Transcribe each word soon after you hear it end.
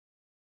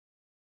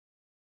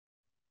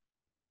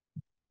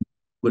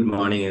Good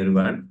morning,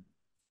 everyone.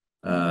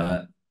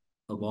 A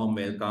warm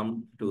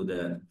welcome to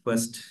the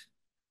first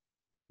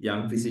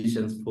Young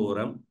Physicians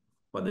Forum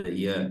for the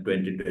year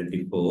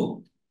 2024.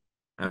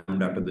 I'm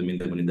Dr.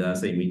 Duminda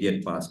Munidasa,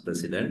 immediate past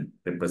president,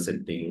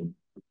 representing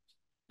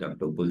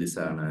Dr.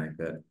 Pulisa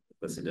Nayaka,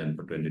 president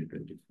for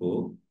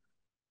 2024.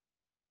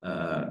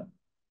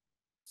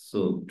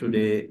 So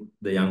today,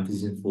 the Young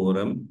Physicians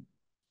Forum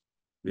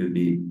will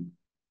be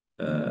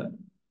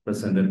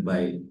presented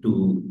by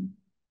two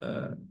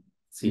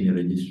senior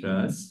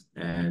registrars,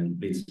 and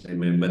please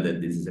remember that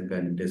this is a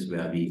contest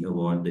where we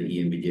award the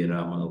EMBJ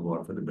Rama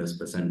Award for the best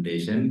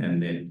presentation, and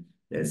then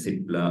the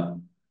CIPLA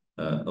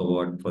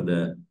award for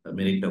the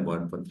merit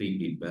award for 3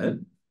 people.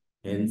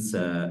 Hence,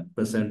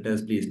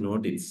 presenters, please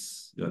note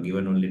you are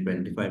given only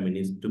 25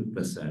 minutes to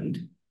present,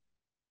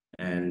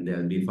 and there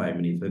will be 5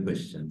 minutes for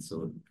questions.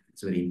 So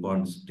it's very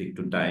important to stick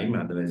to time.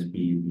 Otherwise,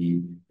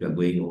 we are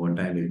going over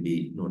time. We'll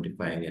be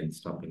notifying and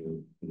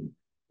stopping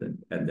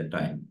at the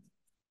time.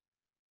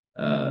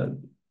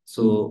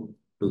 So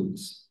to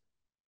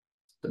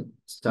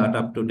start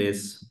up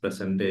today's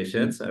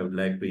presentations, I would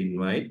like to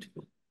invite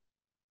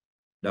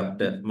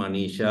Dr.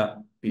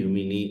 Manisha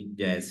Pumini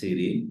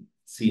Jayasiri,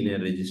 Senior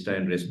Registrar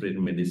in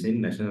Respiratory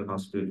Medicine, National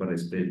Hospital for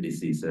Respiratory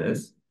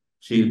Diseases.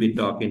 She'll be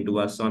talking to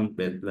us on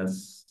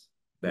Breathless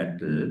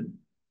battle,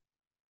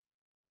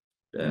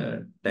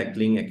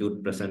 tackling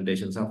acute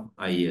presentations of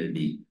ILD.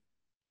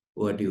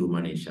 Over to you,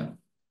 Manisha.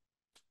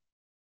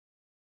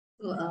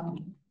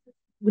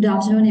 Good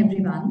afternoon,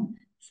 everyone.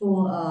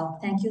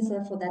 Thank you,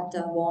 sir, for that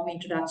warm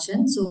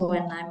introduction.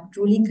 And I'm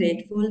truly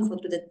grateful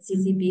to the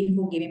CCP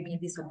for giving me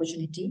this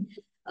opportunity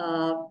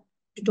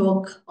to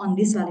talk on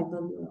this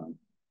valuable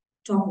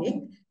topic.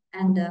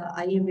 And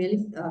I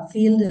really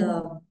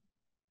feel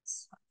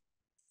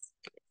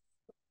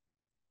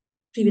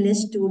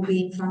privileged to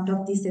be in front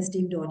of this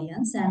esteemed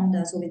audience. And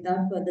so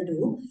without further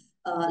ado,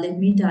 let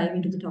me dive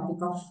into the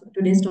topic of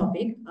today's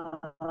topic,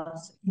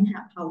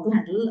 how to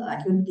handle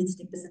acute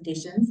diagnostic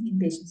presentations in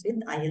patients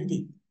with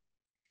ILD.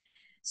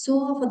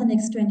 So for the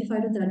next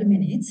 25 to 30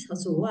 minutes or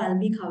so, I'll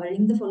be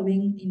covering the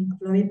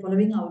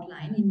following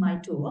outline in my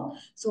tour.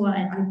 So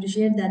I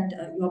appreciate that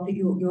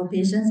your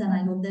patience, and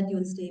I hope that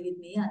you'll stay with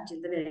me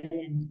until the very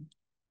end.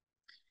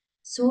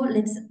 So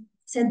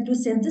to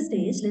set the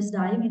stage, let's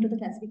dive into the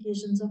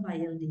classifications of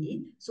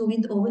ILD. So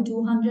with over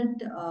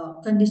 200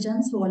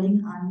 conditions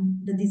falling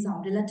under this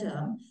umbrella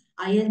term,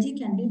 ILD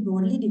can be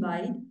broadly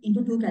divided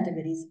into 2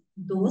 categories,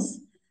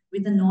 those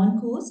with a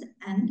non-cause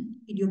and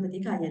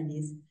idiopathic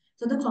ILDs.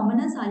 So the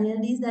commonest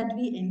ILDs that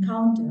we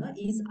encounter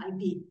is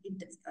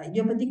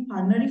idiopathic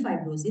pulmonary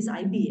fibrosis,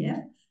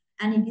 IPF,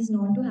 and it is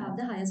known to have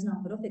the highest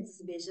number of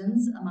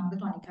exacerbations among the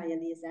chronic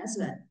ILDs as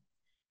well.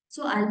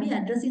 So I'll be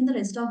addressing the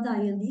rest of the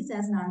ILDs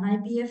as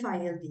non-IPF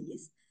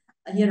ILDs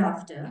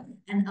hereafter.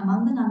 And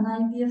among the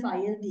non-IPF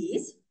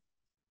ILDs,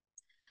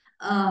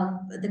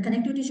 the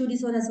connective tissue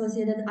disorder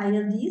associated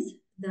ILDs,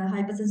 the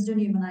hypersensitive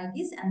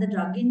pneumonitis, and the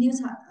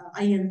drug-induced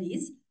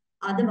ILDs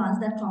are the ones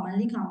that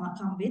commonly come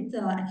with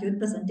acute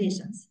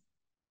presentations.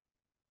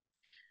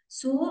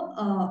 So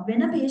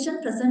when a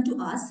patient presents to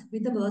us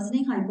with a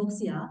worsening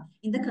hypoxia,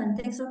 in the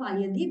context of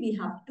ILD,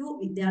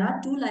 there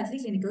are 2 likely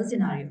clinical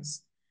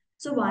scenarios.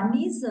 So one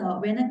is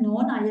when a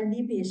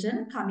non-ILD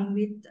patient coming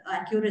with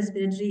acute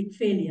respiratory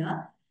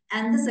failure,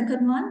 and the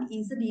second one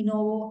is a de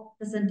novo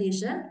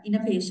presentation in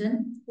a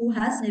patient who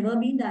has never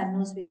been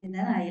diagnosed with an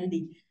ILD,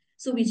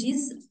 so which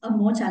is a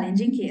more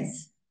challenging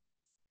case.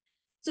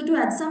 So to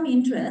add some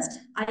interest,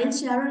 I'll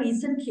share a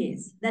recent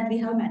case that we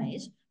have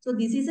managed. So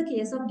this is a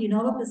case of de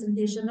novo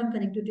presentation of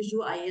connective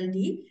tissue ILD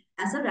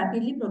as a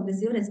rapidly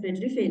progressive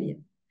respiratory failure.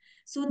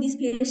 So this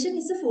patient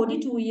is a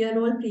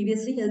 42-year-old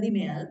previously healthy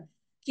male,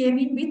 came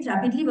in with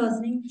rapidly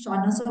worsening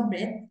shortness of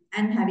breath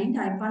and having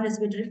type 1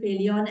 respiratory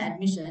failure on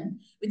admission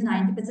with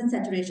 90%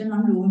 saturation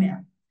on room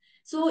air.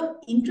 So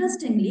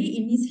interestingly,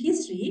 in his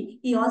history,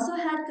 he also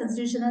had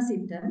constitutional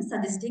symptoms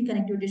suggesting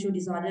connective tissue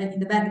disorder in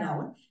the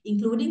background,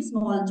 including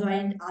small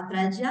joint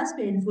arthralgias,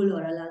 painful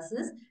oral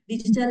ulcers,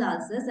 digital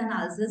ulcers, and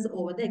ulcers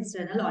over the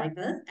external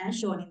auricles, as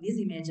shown in these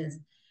images.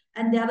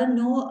 And there were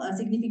no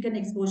significant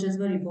exposures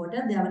were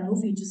reported. There were no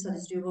features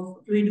suggestive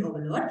of fluid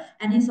overload,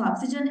 and his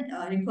oxygen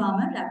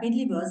requirement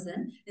rapidly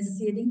worsened,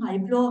 necessitating high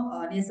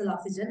flow nasal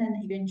oxygen,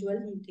 and eventually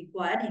he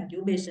required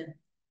intubation.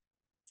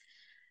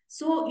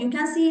 So you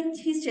can see in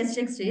his chest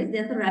X-rays,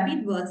 there's a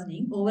rapid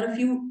worsening over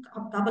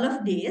a couple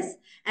of days.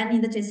 And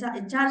in the chest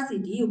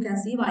HRCT, you can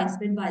see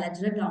widespread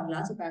bilateral ground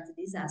glass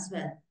opacities as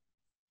well.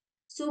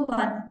 So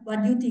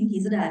what do you think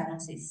is the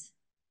diagnosis?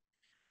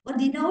 A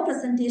de novo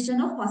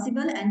presentation of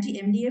possible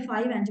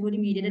anti-MDA5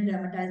 antibody-mediated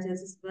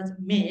dermatitis was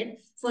made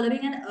following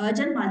an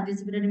urgent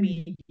multidisciplinary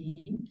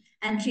meeting,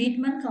 and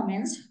treatment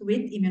commenced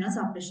with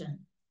immunosuppression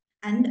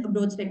and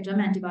broad-spectrum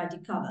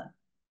antibiotic cover.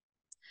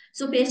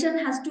 So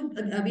patient has to,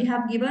 we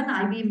have given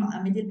IV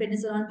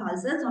methylprednisolone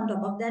pulses. On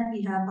top of that,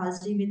 we have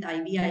pulsing with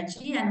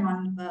IVIG and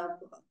one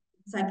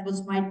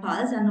cyclophosphamide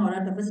pulse, and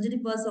oral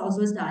capacitive pulse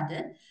also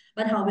started.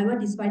 But however,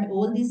 despite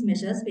all these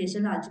measures,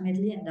 patient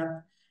ultimately ended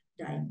up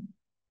dying.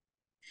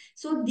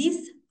 So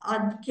these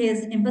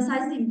case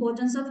emphasize the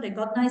importance of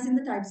recognizing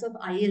the types of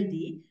ILD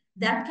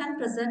that can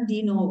present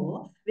de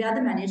novo, where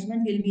the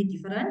management will be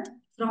different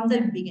from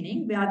the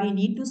beginning, where we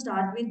need to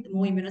start with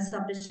more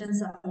immunosuppression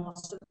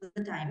most of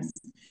the times.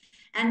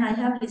 And I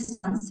have listed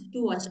ones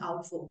to watch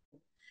out for.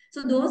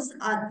 So those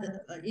are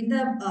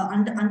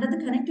under the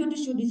connective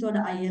tissue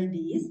disorder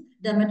ILDs,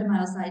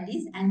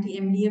 dermatomyositis,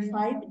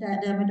 anti-MDF5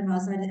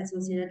 dermatomyositis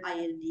associated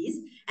ILDs,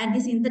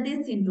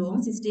 anti-synthetase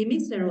syndrome,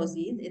 systemic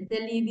sclerosis,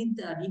 SLE with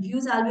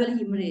diffuse alveolar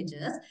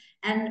hemorrhages,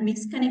 and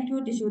mixed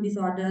connective tissue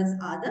disorders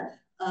are the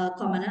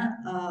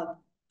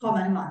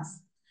common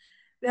ones.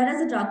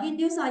 Whereas the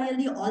drug-induced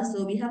ILD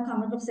also, we have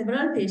come across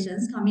several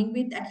patients coming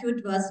with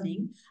acute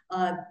worsening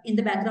in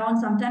the background,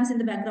 sometimes in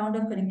the background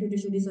of connective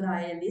tissue disorder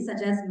ILD,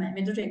 such as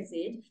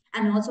methotrexate,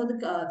 and also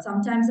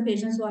sometimes the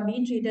patients who are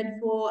being treated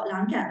for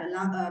lung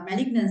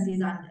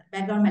malignancies and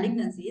background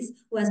malignancies,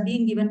 who has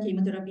been given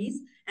chemotherapies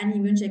and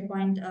immune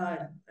checkpoint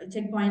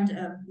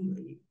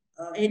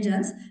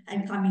agents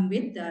and coming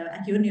with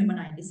acute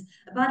pneumonitis.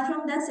 Apart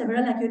from that,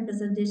 several acute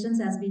presentations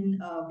has been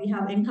we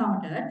have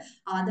encountered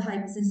the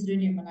hypersensitive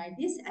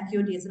pneumonitis,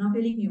 acute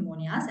eosinophilic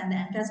pneumonias, and the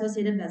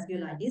ANCA-associated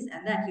vasculitis,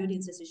 and the acute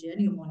interstitial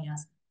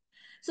pneumonias.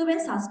 So when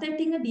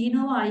suspecting a de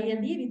novo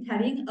ILD with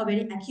having a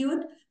very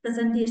acute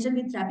presentation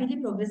with rapidly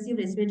progressive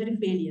respiratory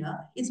failure,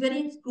 it's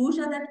very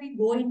crucial that we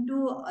go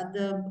into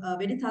the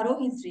very thorough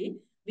history,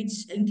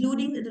 which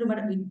includes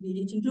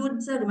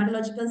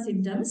rheumatological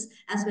symptoms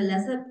as well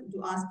as to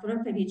ask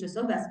for features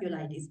of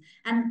vasculitis.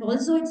 And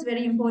also it's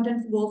very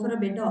important to go for a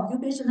better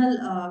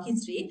occupational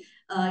history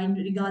in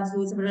regards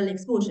to several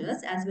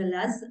exposures as well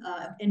as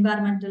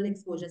environmental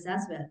exposures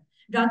as well.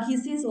 Drug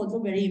history is also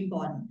very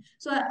important.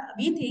 So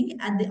we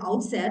think at the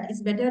outset,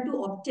 it's better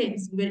to obtain,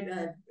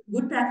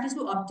 good practice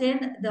to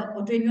obtain the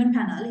autoimmune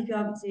panel if you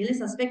are really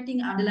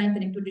suspecting underlying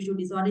connective tissue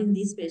disorder in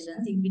these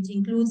patients, which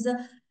includes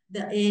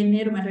the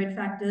ANA rheumatoid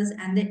factors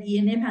and the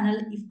ENA panel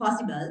if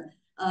possible,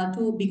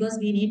 because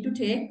we need to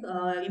take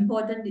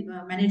important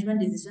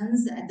management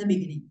decisions at the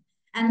beginning.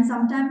 And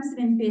sometimes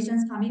when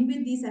patients coming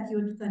with these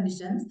acute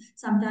conditions,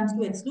 sometimes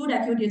to exclude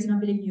acute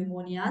eosinophilic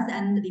pneumonias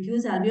and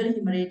diffuse alveolar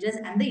hemorrhages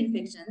and the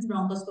infections,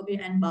 bronchoscopy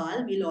and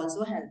BAL will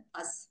also help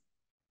us.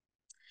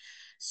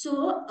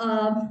 So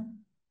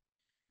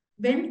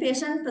when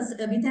patient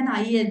with an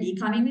ILD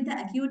coming with an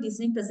acute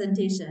dyspneic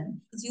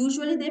presentation, it's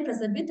usually they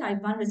present with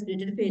type 1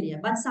 respiratory failure,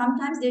 but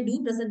sometimes they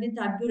do present with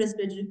type 2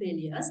 respiratory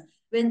failures.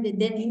 Then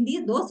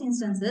in those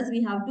instances,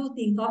 we have to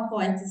think of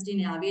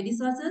coexisting airway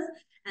disorders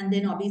and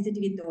then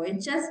obesity with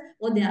OHS,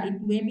 or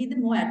it may be the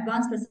more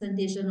advanced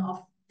presentation of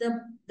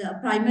the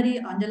primary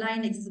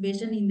underlying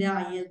exacerbation in their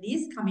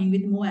ILDs coming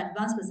with more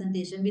advanced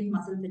presentation with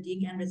muscle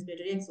fatigue and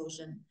respiratory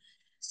exhaustion.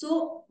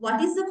 So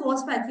what is the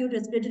cause for acute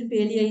respiratory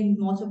failure in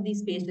most of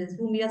these patients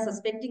whom we are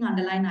suspecting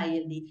underlying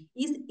ILD?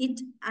 Is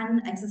it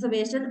an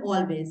exacerbation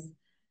always?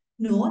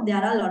 No, there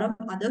are a lot of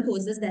other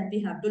causes that we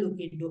have to look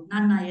into,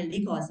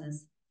 non-ILD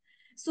causes.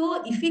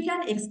 So if we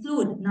can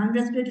exclude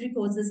non-respiratory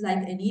causes like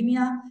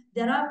anemia,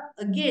 there are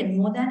again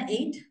more than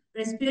 8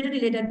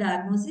 respiratory-related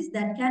diagnoses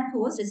that can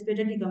cause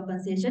respiratory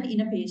decompensation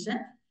in a patient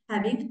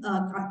having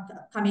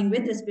coming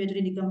with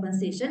respiratory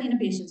decompensation in a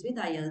patient with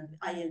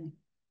ILD.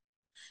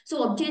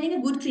 So obtaining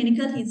a good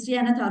clinical history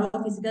and a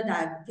thorough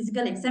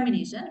physical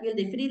examination will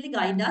definitely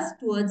guide us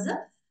towards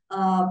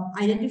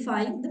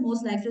identifying the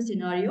most likely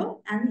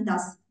scenario and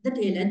thus the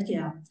tailored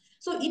care.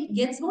 So it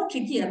gets more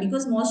trickier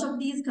because most of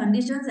these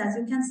conditions, as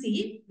you can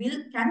see,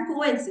 can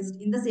coexist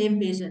in the same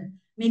patient,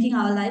 making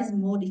our lives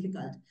more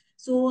difficult.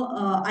 So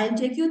I'll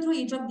take you through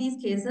each of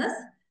these cases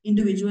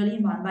individually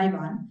one by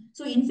one.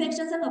 So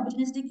infections and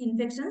opportunistic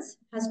infections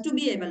has to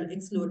be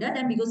excluded,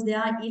 and because they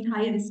are in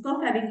high risk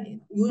of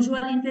having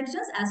usual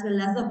infections as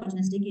well as the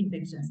opportunistic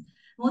infections.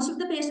 Most of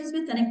the patients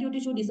with connective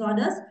tissue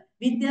disorders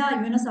with their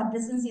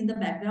immunosuppressants in the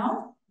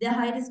background, they are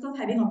high risk of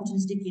having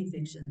opportunistic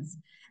infections.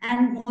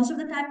 And most of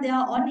the time they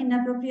are on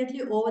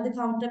inappropriately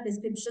over-the-counter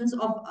prescriptions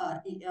of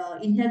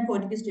inhaled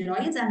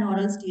corticosteroids and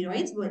oral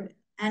steroids,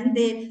 and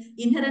they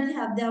inherently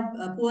have their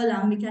poor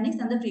lung mechanics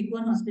and the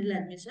frequent hospital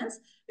admissions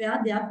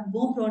where they are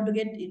more prone to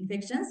get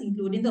infections,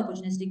 including the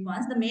opportunistic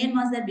ones. The main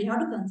ones that we have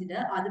to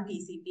consider are the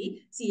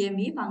PCP,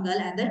 CMV, fungal,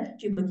 and the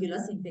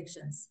tuberculous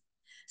infections.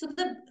 So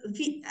the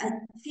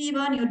fever,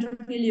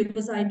 neutrophil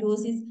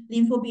leukocytosis,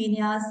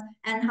 lymphopenias,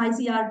 and high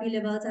CRP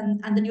levels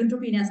and the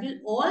neutropenias will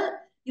all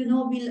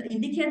will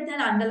indicate that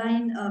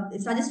underlying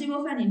suggestive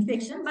of an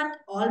infection, but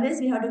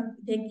always we have to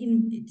take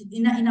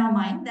in our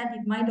mind that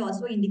it might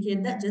also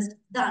indicate that just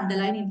the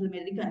underlying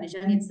inflammatory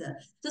condition itself.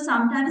 So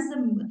sometimes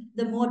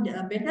the more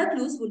better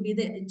clues would be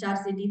the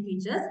HRCT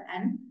features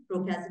and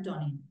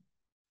procalcitonin.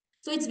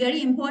 So it's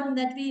very important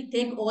that we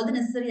take all the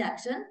necessary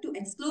action to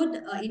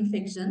exclude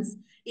infections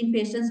in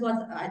patients who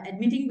are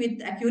admitting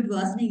with acute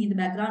worsening in the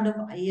background of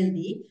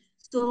ILD.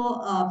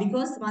 So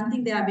because one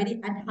thing, they are very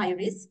at high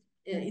risk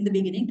in the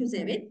beginning to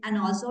save it, and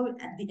also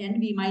at the end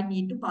we might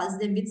need to pulse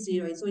them with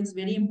steroids. So it's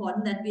very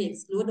important that we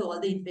exclude all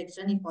the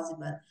infection if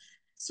possible.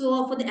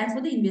 So as for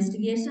the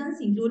investigations,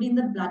 including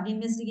the blood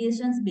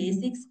investigations,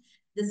 basics,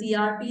 the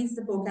CRPs,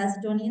 the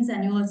procalcitonins,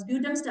 and your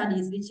sputum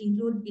studies,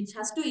 which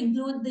has to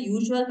include the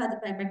usual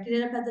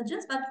bacterial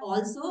pathogens, but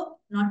also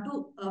not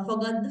to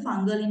forget the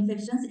fungal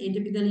infections,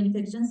 atypical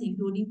infections,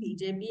 including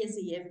PJP,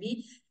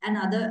 CFB, and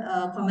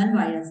other common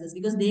viruses,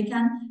 because they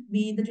can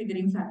be the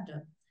triggering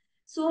factor.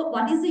 So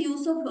what is the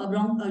use of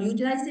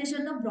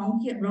utilization of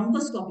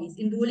bronchoscopies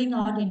in ruling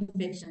out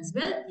infections?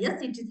 Well,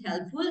 yes, it is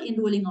helpful in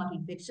ruling out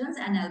infections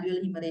and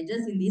alveolar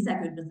hemorrhages in this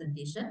acute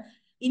presentation,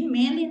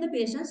 mainly in the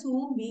patients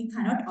who we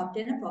cannot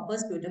obtain a proper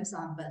sputum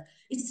sample.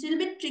 It's still a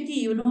bit tricky,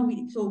 you know,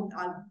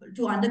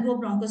 to undergo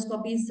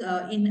bronchoscopies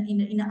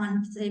in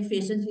unsafe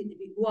patients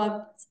who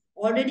are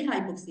already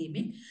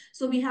hypoxemic.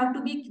 So we have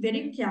to be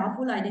very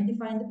careful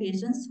identifying the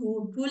patients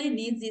who truly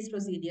need these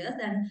procedures,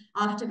 and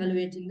after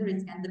evaluating the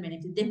risk and the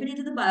benefit.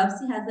 Definitely the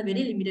biopsy has a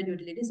very limited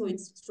utility, so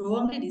it's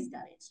strongly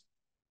discouraged.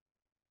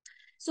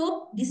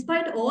 So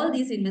despite all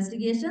these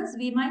investigations,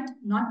 we might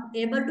not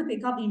able to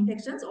pick up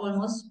infections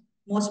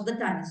most of the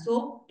time.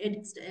 So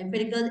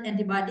empirical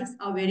antibiotics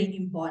are very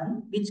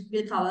important, which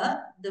will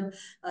cover the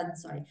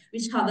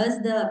which covers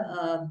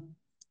the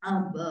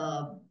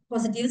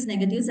positives,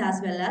 negatives,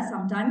 as well as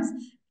sometimes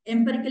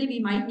empirically we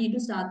might need to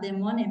start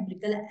them on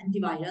empirical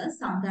antivirals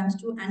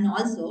sometimes too. And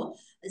also,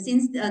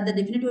 since the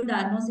definitive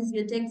diagnosis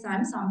will take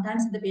time,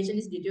 sometimes if the patient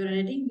is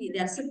deteriorating,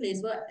 that's a place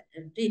for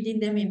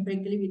treating them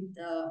empirically with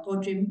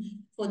Cotrim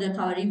for the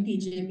covering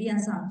PJP and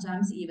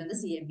sometimes even the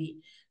CMV.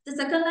 The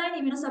second line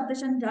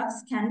immunosuppression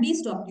drugs can be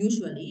stopped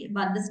usually,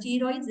 but the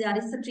steroids, there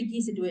is a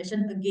tricky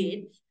situation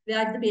again,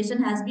 where if the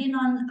patient has been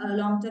on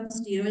long-term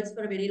steroids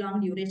for a very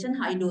long duration,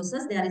 high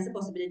doses, there is a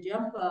possibility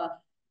of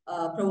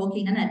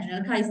provoking an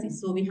adrenal crisis.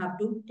 So we have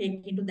to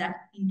take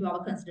into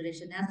our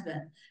consideration as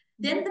well.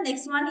 Then the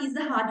next one is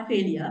the heart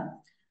failure,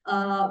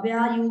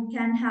 where you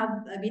can have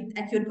with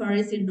acute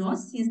coronary syndrome,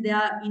 since they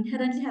are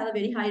inherently have a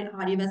very high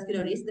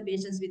cardiovascular risk, the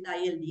patients with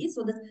ILD.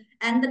 So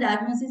the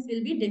diagnosis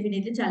will be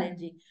definitely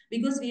challenging,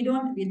 because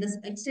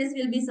the X-rays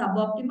will be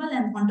suboptimal,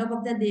 and on top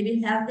of that, they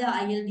will have the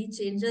ILD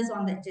changes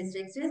on the chest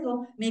X-ray,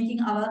 so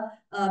making our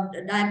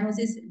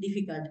diagnosis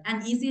difficult.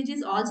 And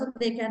ECGs also,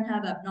 they can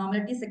have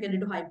abnormalities secondary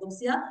to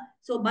hypoxia.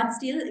 So, but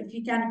still, if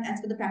we can,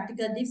 as for the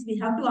practical tips, we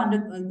have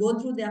to go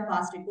through their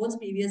past reports,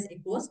 previous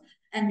echoes,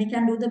 and we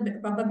can do the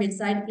proper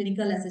bedside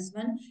clinical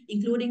assessment,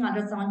 including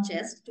ultrasound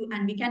chest,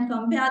 and we can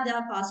compare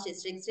their past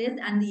chest X-rays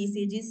and the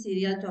ECGs,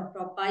 serial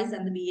top eyes,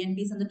 and the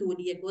BNPs and the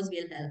 2D echoes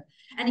will help.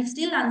 And if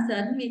still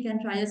uncertain, we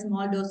can try a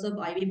small dose of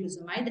IV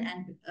furosemide,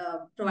 and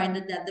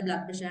provided that the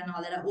blood pressure and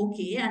all that are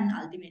okay, and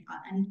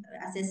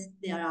assess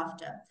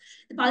thereafter.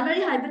 The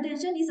pulmonary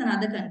hypertension is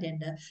another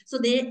contender. So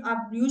they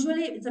are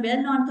usually, it's a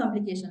well-known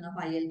complication of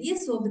ILD.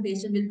 So the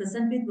patient will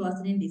present with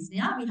worsening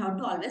dyspnea. We have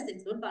to always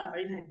exclude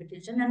pulmonary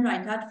hypertension and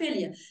right heart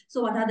failure.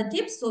 So what are the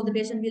tips? So the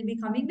patient will be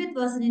coming with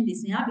worsening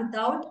dyspnea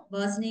without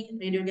worsening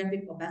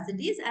radiographic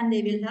opacities, and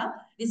they will have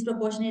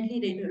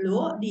disproportionately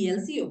low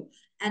DLCO.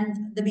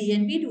 And the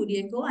BNP,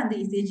 2D echo, and the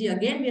ECG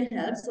again will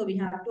help. So we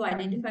have to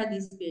identify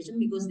these patients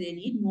because they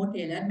need more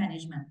tailored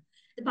management.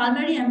 The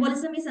pulmonary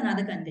embolism is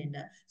another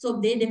contender. So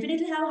they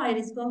definitely have high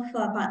risk of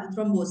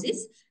thrombosis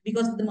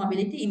because of the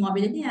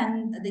immobility,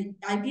 and the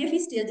IPF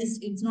is still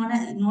it's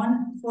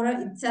known for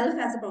itself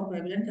as a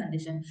prevalent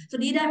condition. So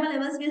D-dimer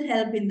levels will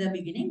help in the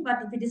beginning, but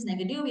if it is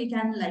negative, we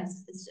can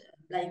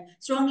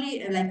strongly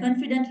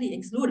confidently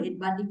exclude it.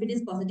 But if it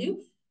is positive,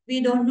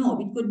 we don't know.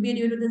 It could be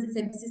due to the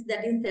sepsis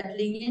that is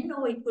settling in,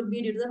 or it could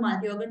be due to the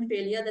multi-organ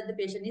failure that the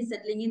patient is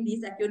settling in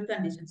these acute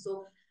conditions.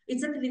 So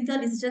it's a clinical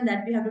decision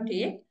that we have to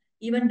take.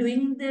 Even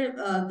doing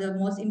the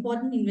most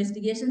important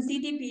investigation,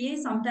 CTPA,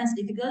 is sometimes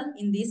difficult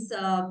in these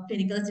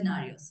clinical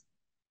scenarios.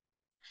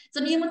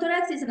 So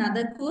pneumothorax is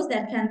another cause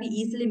that can be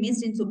easily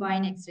missed in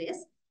supine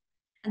X-rays.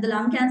 And the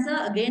lung cancer,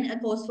 again, a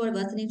cause for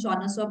worsening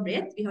shortness of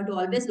breath. We have to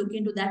always look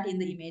into that in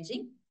the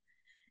imaging.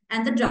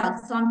 And the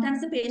drugs, sometimes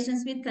the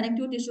patients with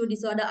connective tissue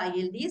disorder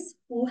ILDs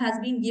who has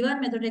been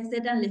given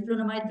methotrexate and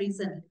leflunomide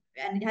recently,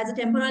 and it has a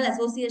temporal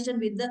association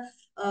with the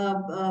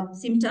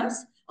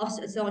symptoms of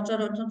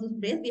shortness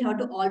of breath, we have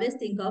to always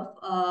think of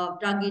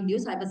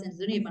drug-induced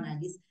hypersensitivity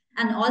pneumonitis.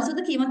 And also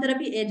the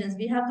chemotherapy agents.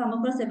 We have come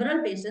across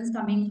several patients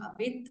coming up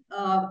with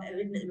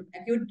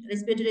acute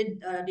respiratory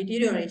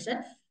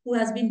deterioration who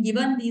has been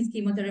given these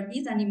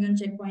chemotherapies and immune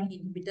checkpoint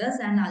inhibitors,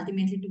 and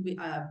ultimately to be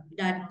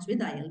diagnosed with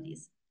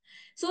ILDs.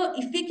 So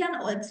if we can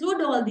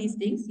exclude all these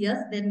things,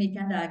 yes, then we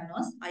can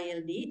diagnose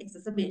ILD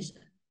exacerbation.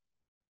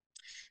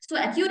 So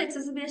acute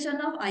exacerbation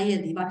of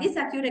ILD. What is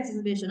acute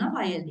exacerbation of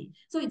ILD?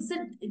 So it's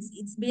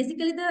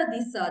basically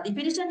this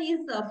definition is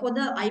for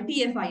the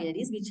IPF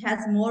ILDs, which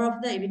has more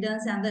of the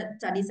evidence and the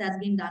studies has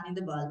been done in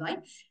the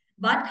worldwide.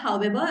 But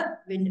however,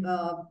 when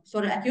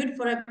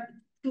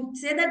to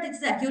say that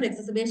it's acute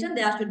exacerbation,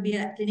 there should be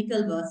a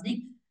clinical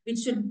worsening, which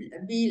should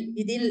be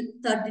within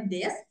 30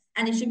 days.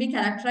 And it should be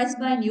characterized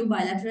by new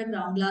bilateral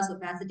ground glass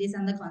opacities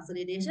and the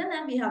consolidation.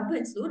 And we have to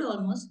exclude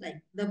almost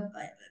like the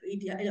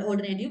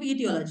alternative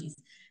etiologies.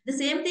 The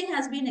same thing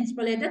has been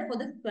extrapolated for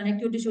the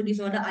connective tissue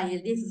disorder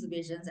ILD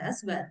exacerbations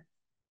as well.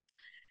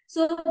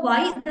 So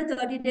why the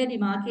 30-day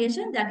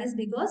demarcation? That is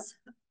because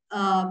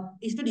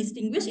is to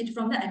distinguish it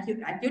from the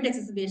acute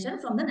exacerbation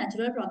from the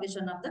natural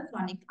progression of the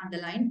chronic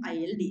underlying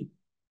ILD.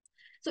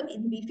 So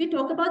if we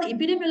talk about the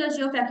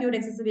epidemiology of acute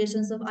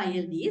exacerbations of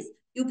ILDs,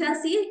 you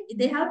can see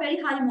they have very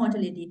high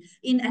mortality.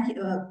 In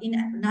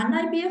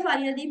non-IPF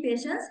ILD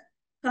patients,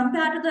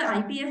 compared to the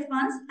IPF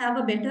ones, have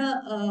a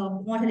better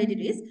mortality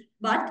risk.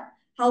 But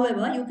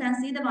however, you can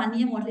see the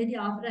 1-year mortality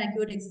after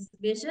acute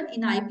exacerbation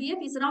in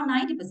IPF is around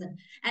 90%.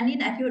 And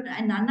in acute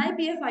and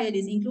non-IPF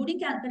ILDs, including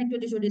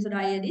connective tissue disorder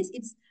ILDs,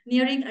 it's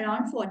nearing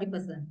around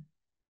 40%.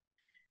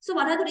 So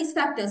what are the risk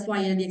factors for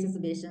ILD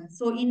exacerbation?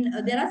 So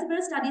there are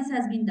several studies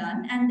has been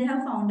done, and they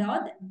have found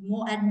out that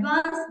more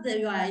advanced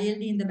your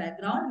ILD in the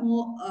background,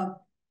 you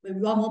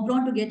are more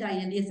prone to get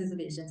ILD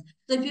exacerbations.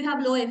 So if you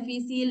have low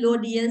FVC, low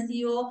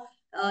DLCO,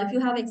 if you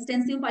have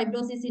extensive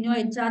fibrosis in your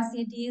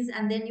HRCTs,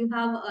 and then you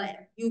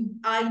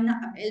are in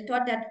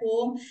LTOT at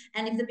home,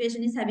 and if the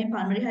patient is having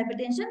pulmonary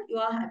hypertension, you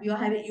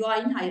are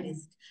in high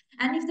risk.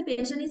 And if the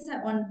patient is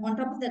on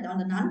top of that, on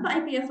the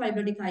non-IPF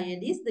fibrotic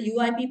ILDs, the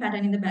UIP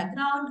pattern in the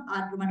background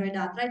are rheumatoid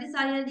arthritis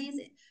ILDs,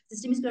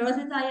 systemic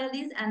sclerosis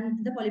ILDs,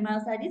 and the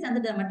polymyositis and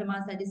the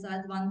dermatomyositis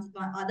are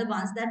the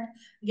ones that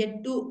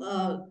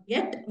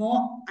get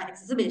more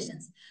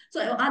exacerbations.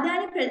 So are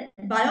there any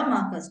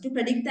biomarkers to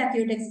predict the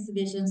acute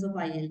exacerbations of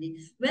ILD?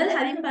 Well,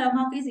 having a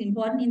biomarker is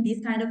important in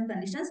these kind of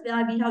conditions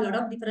where we have a lot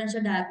of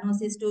differential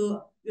diagnosis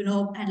to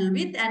handle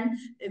with, and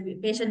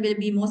patient will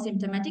be more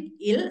symptomatic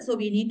ill. So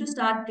we need to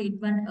start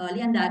treatment early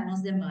and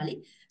diagnose them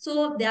early.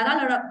 So there are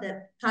a lot of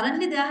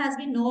currently there has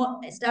been no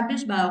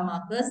established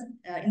biomarkers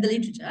in the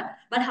literature,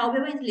 but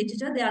however in the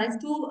literature there is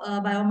two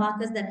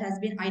biomarkers that has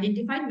been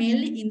identified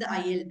mainly in the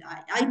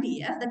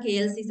IPF, the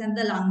KLCs and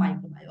the lung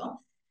microbiome,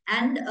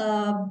 and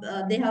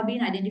they have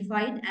been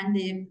identified and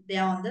they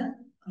are on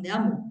their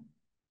move.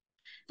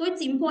 So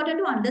it's important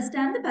to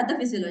understand the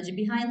pathophysiology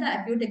behind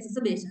the acute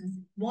exacerbations.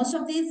 Most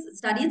of these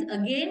studies,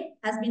 again,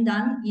 has been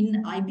done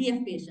in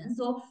IPF patients.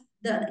 So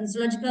the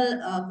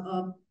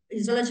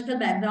histological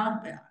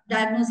background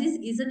diagnosis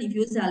is a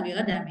diffuse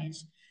alveolar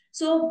damage.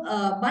 So,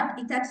 but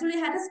it actually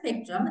had a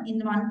spectrum. In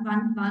one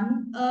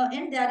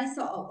end, there is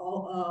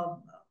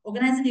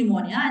organized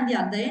pneumonia, and the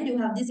other end, you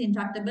have this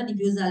intractable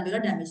diffuse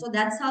alveolar damage. So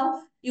that's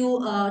how you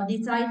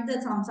decide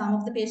that some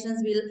of the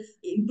patients will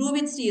improve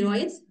with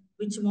steroids,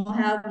 which more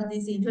have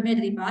this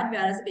inflammatory part,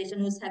 whereas a patient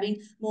who's having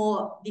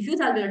more diffuse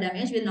alveolar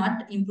damage will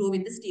not improve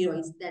with the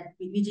steroids,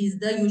 which is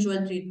the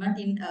usual treatment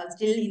in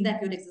still in the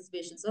acute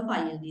exacerbations of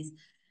ILDs.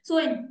 So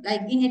in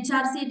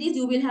HRCTs,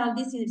 you will have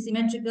these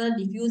symmetrical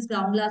diffuse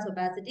ground glass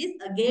opacities.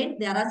 Again,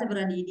 there are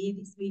several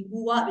EDs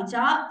which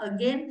are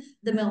again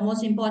the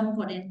most important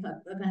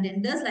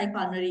contenders like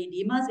pulmonary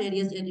edemas,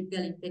 various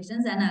atypical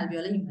infections, and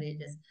alveolar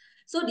hemorrhages.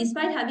 So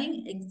despite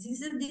having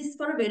existed this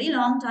for a very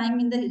long time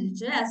in the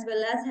literature, as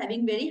well as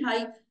having very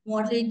high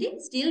mortality,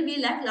 still we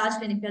lack large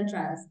clinical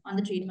trials on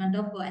the treatment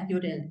of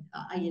acute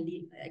ILD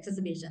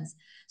exacerbations.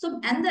 So,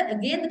 and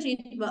again,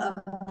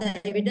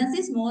 the evidence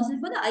is mostly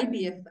for the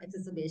IPF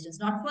exacerbations,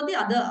 not for the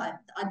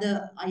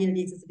other ILD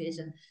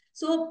exacerbation.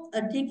 So,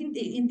 taking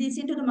this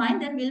into the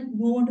mind, then we'll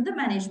move on to the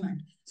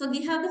management. So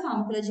we have the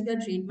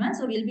pharmacological treatment.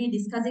 So we'll be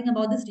discussing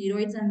about the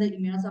steroids and the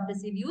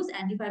immunosuppressive use,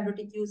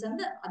 antifibrotic use, and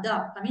the other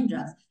upcoming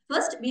drugs.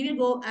 First, we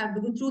will go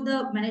through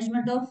the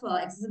management of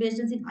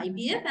exacerbations in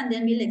IPF, and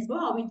then we'll explore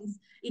how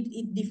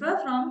it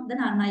differs from the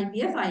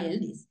non-IPF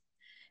ILDs.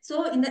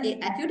 So in the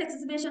acute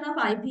exacerbation of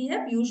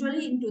IPF,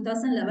 usually in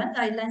 2011,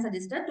 guidelines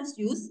suggested to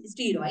use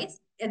steroids.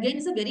 Again,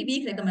 it's a very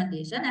weak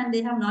recommendation, and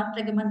they have not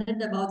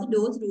recommended about the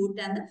dose, route,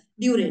 and the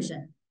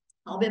duration.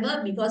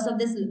 However, because of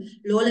this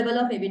low level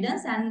of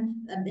evidence and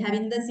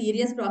having the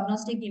serious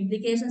prognostic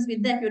implications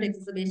with the acute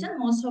exacerbation,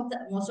 most of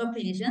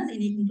clinicians,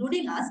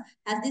 including us,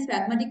 has this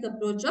pragmatic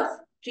approach of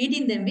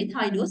treating them with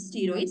high-dose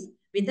steroids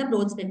with a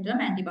broad-spectrum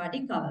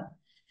antibiotic cover.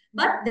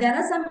 But there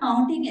are some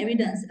mounting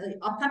evidence,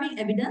 upcoming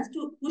evidence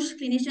to push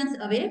clinicians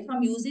away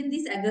from using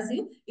this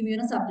aggressive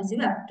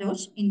immunosuppressive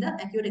approach in the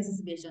acute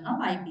exacerbation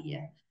of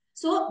IPF.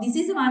 So this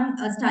is one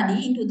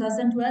study in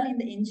 2012 in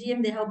the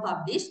NGM they have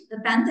published, the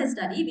Panther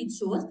study, which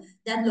shows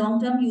that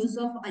long-term use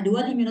of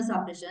dual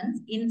immunosuppression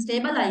in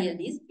stable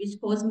ILDs,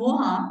 which cause more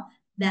harm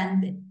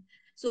than benefit.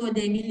 So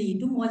they will lead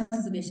to more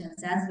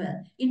exacerbations as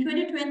well. In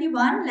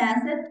 2021,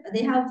 Lancet,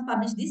 they have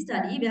published this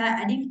study where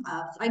adding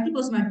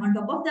cyclophosphamide on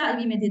top of the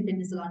IV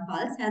methylprednisolone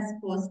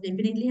pulse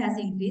definitely has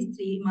increased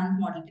 3-month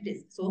mortality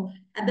risk. So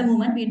at the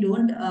moment, we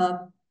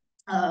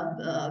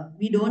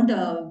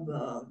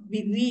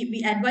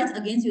advise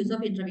against use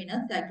of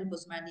intravenous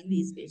cyclophosphamide in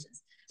these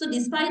patients. So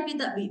despite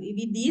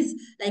with these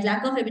like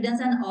lack of evidence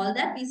and all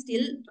that, we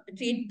still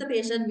treat the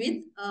patient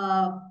with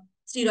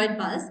steroid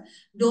pulse.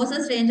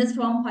 Doses ranges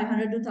from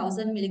 500 to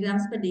 1000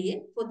 milligrams per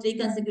day for 3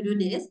 consecutive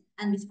days,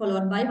 and is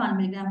followed by 1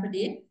 milligram per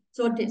day.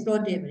 So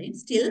tapering.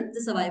 Still,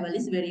 the survival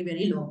is very,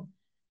 very low.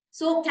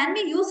 So can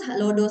we use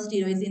low-dose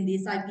steroids in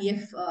these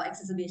IPF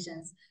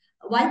exacerbations?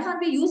 why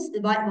can't we use,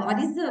 what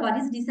is the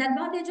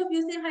disadvantage of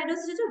using high dose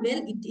restrictor?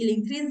 Well, it will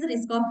increase the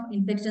risk of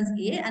infections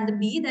A, and the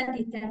B, that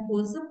it can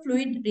cause a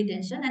fluid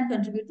retention and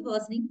contribute to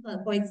worsening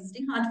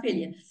coexisting heart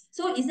failure.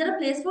 So is there a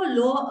place for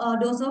low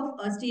dose of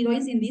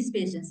steroids in these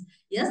patients?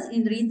 Yes,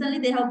 recently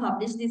they have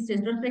published this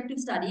retrospective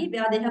study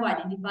where they have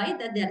identified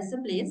that there is a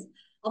place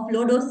of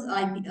low dose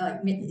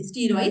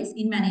steroids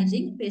in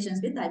managing patients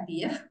with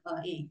IPF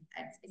A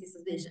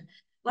exacerbation.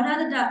 What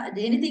are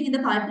anything in the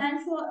pipeline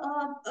for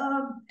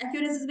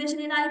acute exacerbation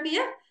in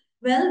IPF?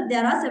 Well,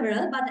 there are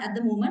several, but at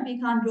the moment we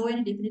can't draw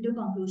any definitive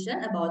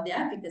conclusion about their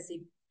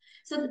efficacy.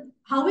 So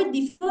how it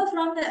differ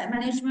from the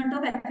management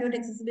of acute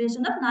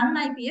exacerbation of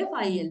non-IPF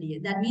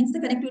ILD? That means the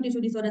connective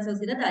tissue disorder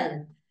associated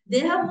ILD. They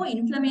have more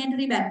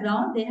inflammatory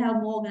background. They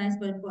have more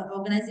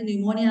organized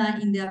pneumonia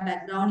in their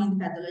background in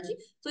the pathology.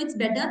 So it's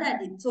better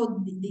that in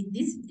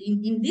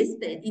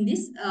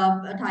this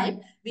type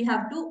we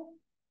have to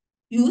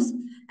use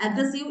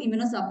aggressive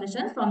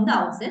immunosuppression from the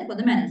outset for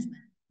the management.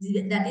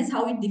 That is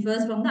how it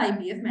differs from the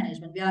IPF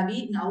management, where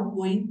we now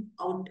going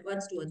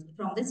outwards towards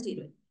from the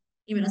steroid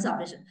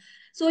immunosuppression.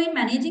 So in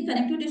managing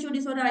connective tissue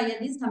disorder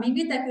ILDs, coming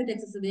with acute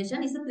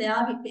exacerbation is a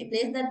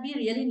place that we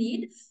really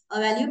need a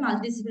value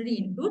multidisciplinary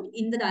input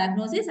in the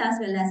diagnosis as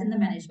well as in the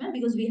management,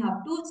 because we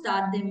have to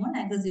start them on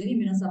aggressive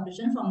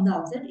immunosuppression from the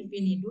outset if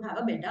we need to have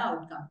a better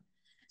outcome.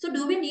 So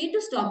do we need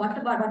to stop? What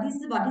is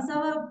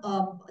our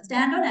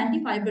stand on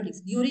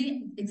antifibrotics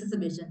during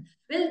exacerbation?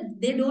 Well,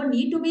 they don't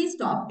need to be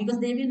stopped because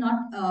they will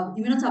not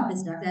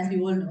immunosuppress drugs, as we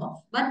all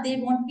know. But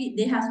they won't be.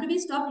 They have to be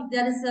stopped if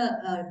there is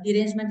a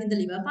derangement in the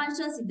liver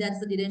functions, if there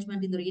is a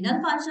derangement in the renal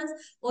functions,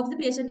 or if the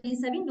patient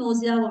is having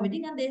nausea,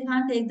 vomiting, and they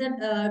can't take the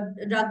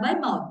drug by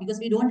mouth because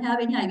we don't have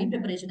any IV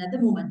preparation at the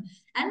moment.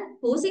 And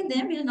pausing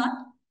them will not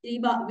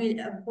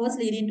will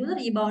lead into the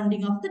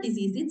rebounding of the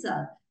disease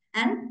itself.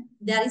 And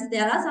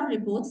there are some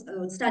reports,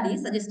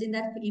 studies suggesting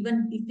that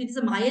even if it is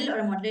a mild or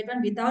a moderate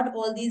one without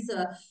all these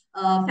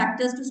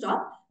factors to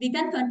stop, we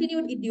can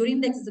continue it during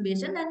the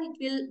exacerbation and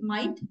it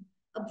might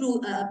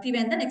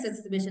prevent the next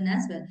exacerbation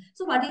as well.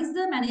 So what is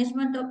the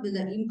management of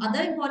the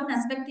other important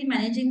aspect in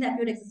managing the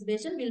acute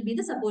exacerbation will be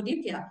the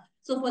supportive care.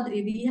 So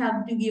we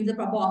have to give the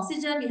proper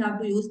oxygen, we have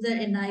to use the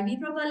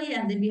NIV properly,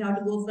 and then we have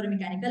to go for a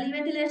mechanical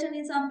ventilation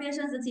in some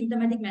patients, the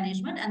symptomatic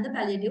management, and the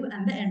palliative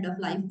and the end of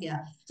life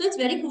care. So it's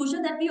very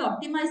crucial that we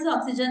optimize the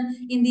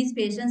oxygen in these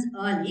patients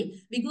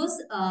early,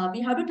 because we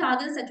have to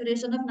target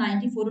saturation of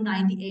 94 to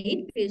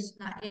 98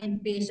 in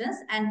patients,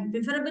 and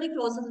preferably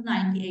closer to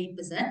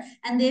 98%.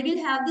 And they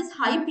will have this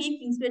high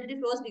peak inspiratory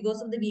flows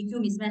because of the VQ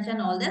mismatch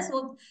and all that.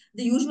 So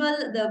the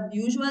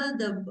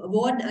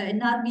ward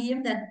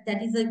NRBM,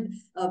 that is the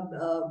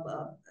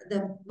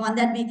one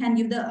that we can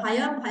give the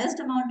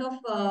highest amount of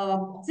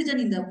oxygen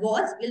in the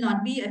wards will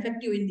not be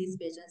effective in these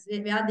patients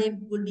where they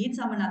would need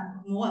some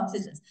more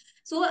oxygen.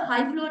 So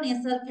high flow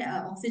nasal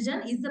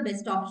oxygen is the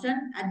best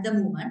option at the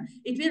moment.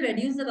 It will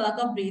reduce the work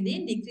of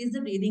breathing, decrease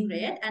the breathing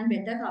rate, and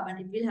it will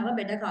have a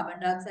better carbon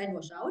dioxide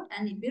washout,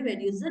 and it will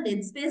reduce the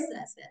dead space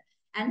as well.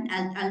 And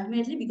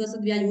ultimately, because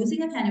we are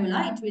using a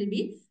cannula, it will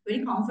be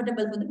very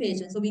comfortable for the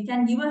patient. So we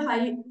can give a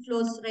high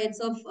flow rates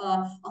of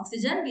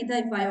oxygen with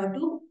a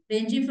FiO2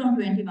 ranging from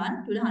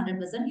 21 to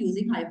 100%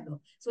 using high flow.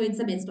 So it's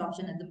the best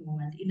option at the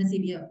moment in a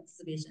severe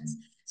situations.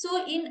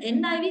 So in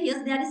NIV,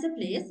 yes, there is a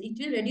place. It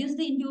will reduce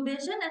the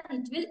intubation and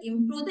it will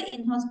improve the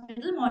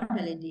in-hospital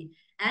mortality.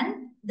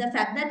 And the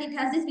fact that it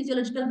has this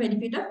physiological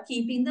benefit of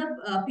keeping the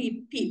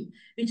PEEP,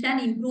 which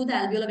can improve the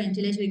alveolar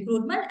ventilation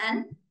recruitment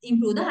and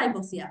improve the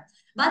hypoxia.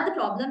 But the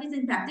problem is,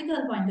 in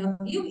practical point of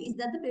view, is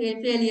that the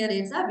failure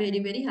rates are very,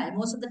 very high.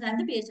 Most of the time,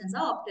 the patients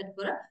are opted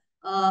for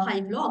a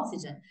high flow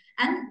oxygen.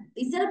 And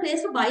is there a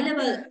place for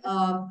bilevel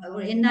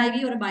or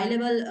NIV or a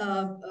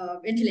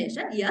bilevel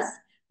ventilation? Yes,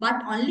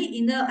 but only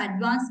in the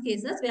advanced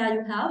cases where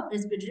you have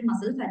respiratory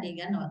muscle fatigue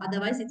and all.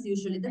 Otherwise, it's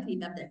usually the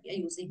FEMAP that we are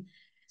using.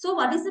 So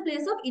what is the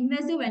place of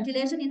invasive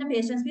ventilation in a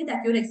patients with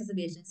acute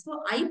exacerbations?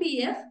 For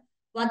IPF,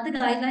 what the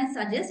guidelines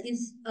suggest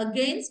is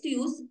against the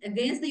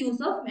use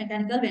of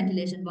mechanical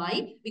ventilation.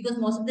 Why? Because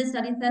most of the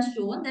studies have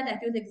shown that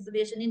acute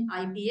exacerbation in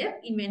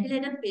IPF in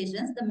ventilated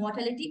patients, the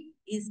mortality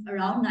is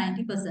around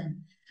 90%.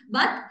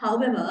 But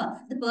however,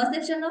 the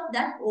perception of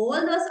that all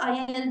those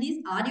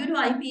ILDs are due to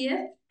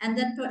IPF and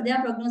that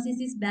their prognosis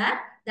is bad,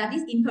 that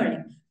is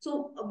incorrect.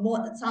 So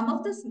some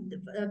of the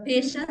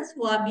patients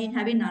who have been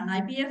having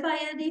non-IPF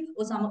ILD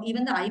or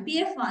even the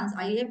IPF ones,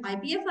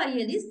 IPF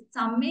ILDs,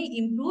 some may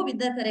improve with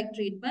the correct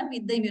treatment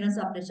with the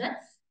immunosuppression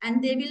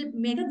and they will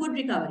make a good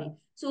recovery.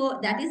 So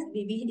that is,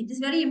 it is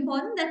very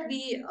important that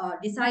we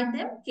decide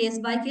them case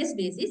by case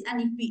basis.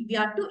 And if we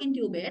are to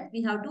intubate,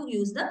 we have to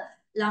use the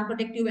lung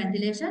protective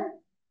ventilation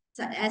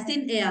as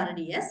in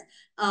ARDS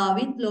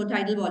with low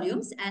tidal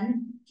volumes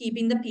and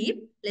keeping the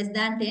PEEP less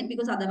than 10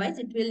 because otherwise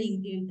it will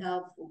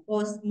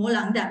cause more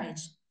lung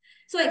damage.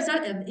 So is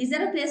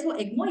there a place for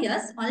ECMO?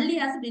 Yes, only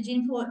as a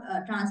bridging for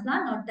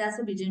transplant, not as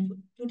a bridging to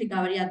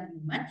recovery at the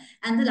moment.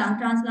 And the lung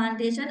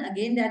transplantation,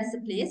 again, there is a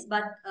place,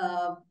 but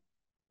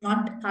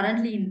not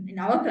currently in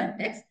our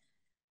context.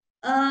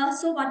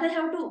 So what I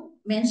have to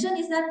mention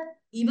is that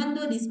even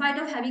though despite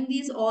of having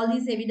all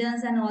these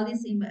evidence and all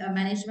this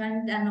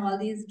management and all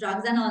these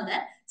drugs and all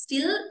that,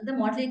 still the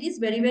mortality is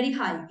very, very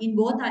high in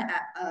both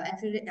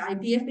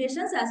IPF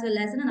patients as well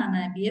as in a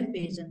non-IPF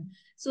patient.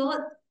 So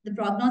the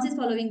prognosis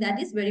following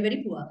that is very,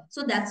 very poor.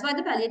 So that's why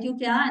the palliative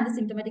care and the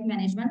symptomatic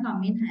management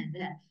come in hand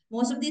in hand.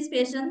 Most of these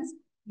patients,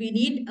 we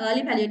need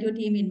early palliative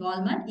team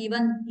involvement,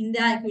 even in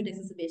their acute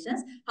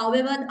exacerbations.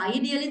 However,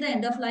 ideally, the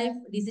end of life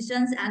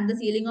decisions and the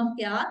ceiling of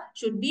care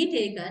should be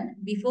taken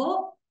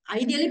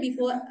ideally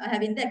before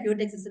having the acute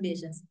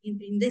exacerbations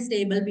in the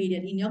stable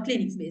period in your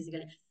clinics,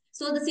 basically.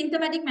 So the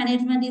symptomatic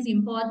management is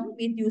important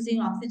with using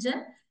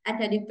oxygen at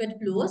adequate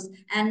flows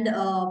and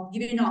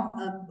giving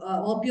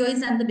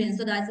opioids and the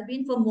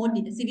benzodiazepine for more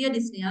severe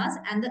dyspneas,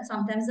 and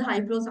sometimes the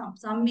high flow,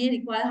 some may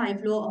require high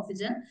flow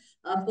oxygen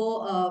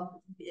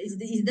is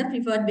the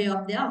preferred way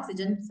of their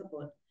oxygen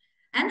support.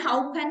 And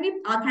how can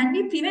we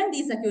prevent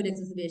these acute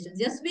exacerbations?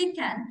 Yes, we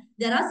can.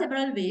 There are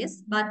several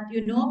ways, but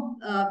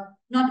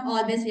not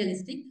always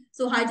realistic.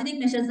 So hygienic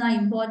measures are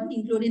important,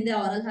 including their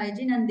oral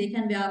hygiene, and they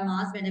can wear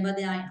masks whenever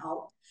they are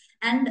out.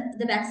 And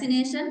the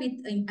vaccination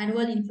with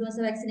annual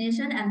influenza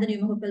vaccination and the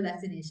pneumococcal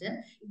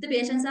vaccination. If the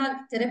patients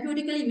are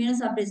therapeutically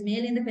immunosuppressed,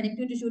 male in the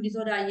connective tissue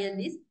disorder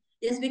ILDs,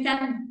 yes, we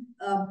can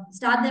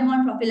start them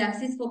on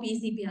prophylaxis for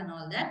PCP and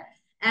all that.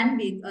 And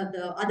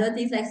the other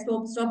things like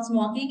stop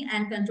smoking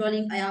and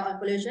controlling air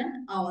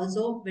pollution are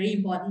also very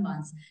important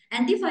ones.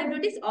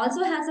 Antifibrotics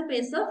also has a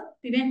pace of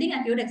preventing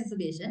acute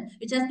exacerbation,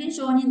 which has been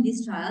shown in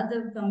this trial,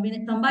 the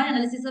combined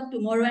analysis of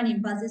Tomorrow and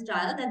Impulses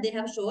trial, that they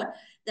have shown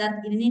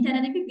that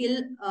nintedanib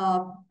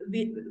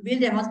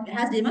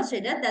has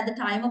demonstrated that the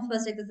time of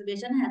first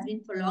exacerbation has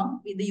been prolonged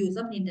with the use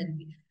of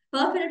nintedanib.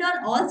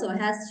 Pirfenidone also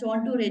has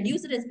shown to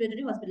reduce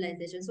respiratory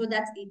hospitalization. So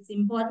it's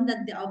important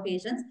that our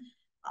patients,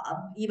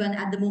 even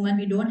at the moment,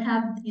 we don't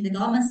have in the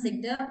government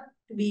sector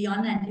to be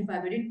on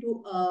antifibrotic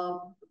to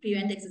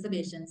prevent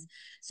exacerbations.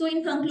 So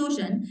in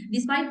conclusion,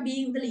 despite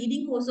being the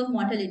leading cause of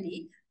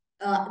mortality,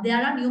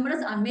 there are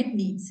numerous unmet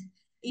needs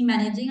in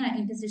managing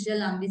interstitial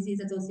lung disease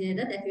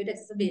associated acute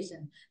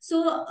exacerbation.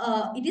 So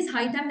it is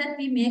high time that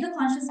we make a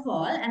conscious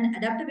call and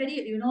adapt a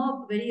very,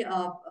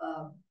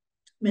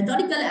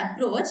 methodical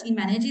approach in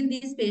managing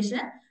these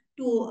patients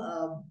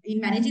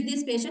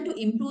to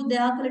improve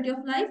their quality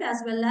of life,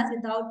 as well as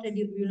without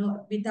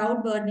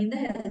burdening the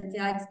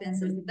healthcare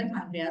expenses in the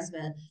country as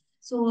well.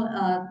 So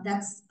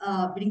that's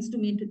brings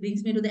me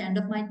to the end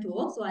of my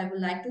talk. So I would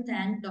like to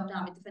thank Dr.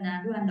 Amit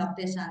Fernando and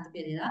Dr. Shanta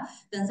Pereira,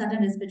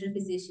 consultant respiratory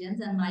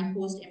physicians and my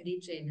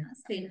post-MD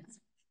trainers,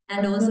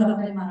 and also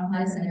Dr.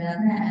 Manohari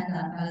Sanivaratna and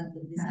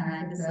Dhanpal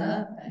Dissanayake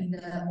sir in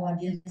the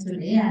audience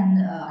today, and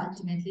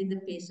ultimately the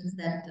patients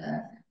that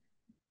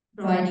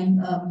providing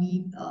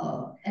me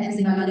an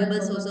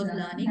invaluable source of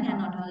learning, and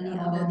not only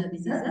about the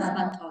diseases,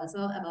 but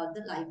also about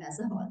the life as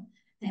a whole.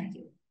 Thank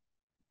you.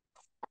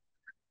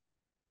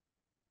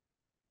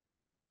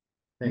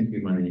 Thank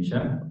you,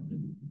 Manisha.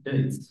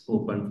 It's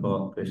open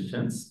for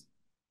questions.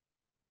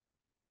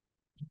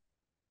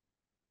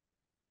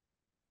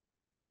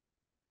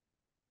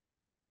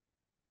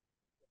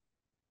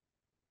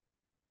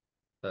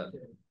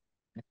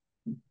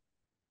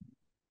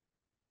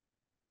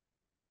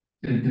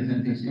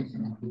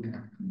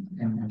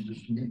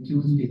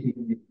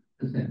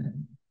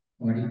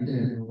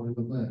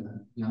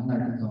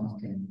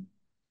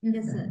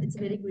 Yes, sir. It's a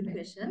very good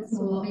question.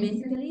 So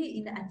basically,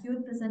 in the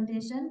acute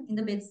presentation, in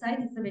the bedside,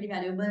 it's a very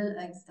valuable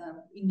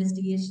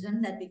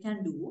investigation that we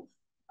can do.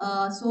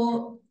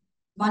 So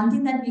one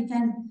thing that we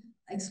can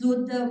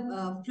exclude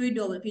the fluid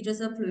overload,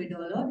 features of fluid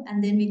overload,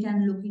 and then we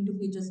can look into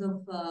features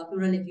of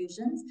pleural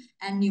effusions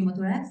and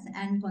pneumothorax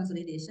and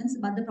consolidations.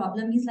 But the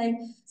problem is, like,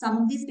 some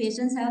of these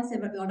patients have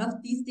a lot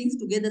of these things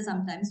together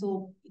sometimes.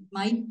 So it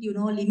might,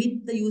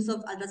 limit the use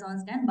of ultrasound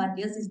scan, but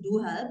yes, it do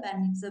help,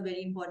 and it's a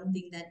very important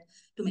thing that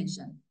to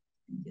mention.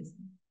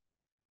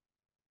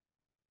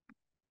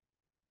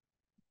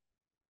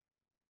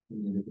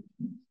 Thank you.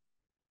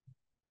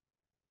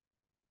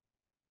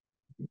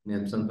 In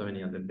absence of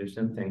any other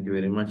question, thank you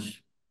very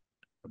much,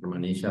 Dr.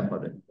 Manisha, for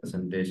the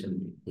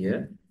presentation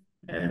here.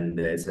 And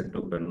there's a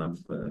token of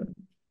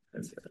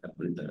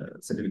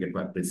certificate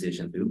of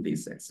appreciation to you,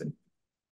 please accept.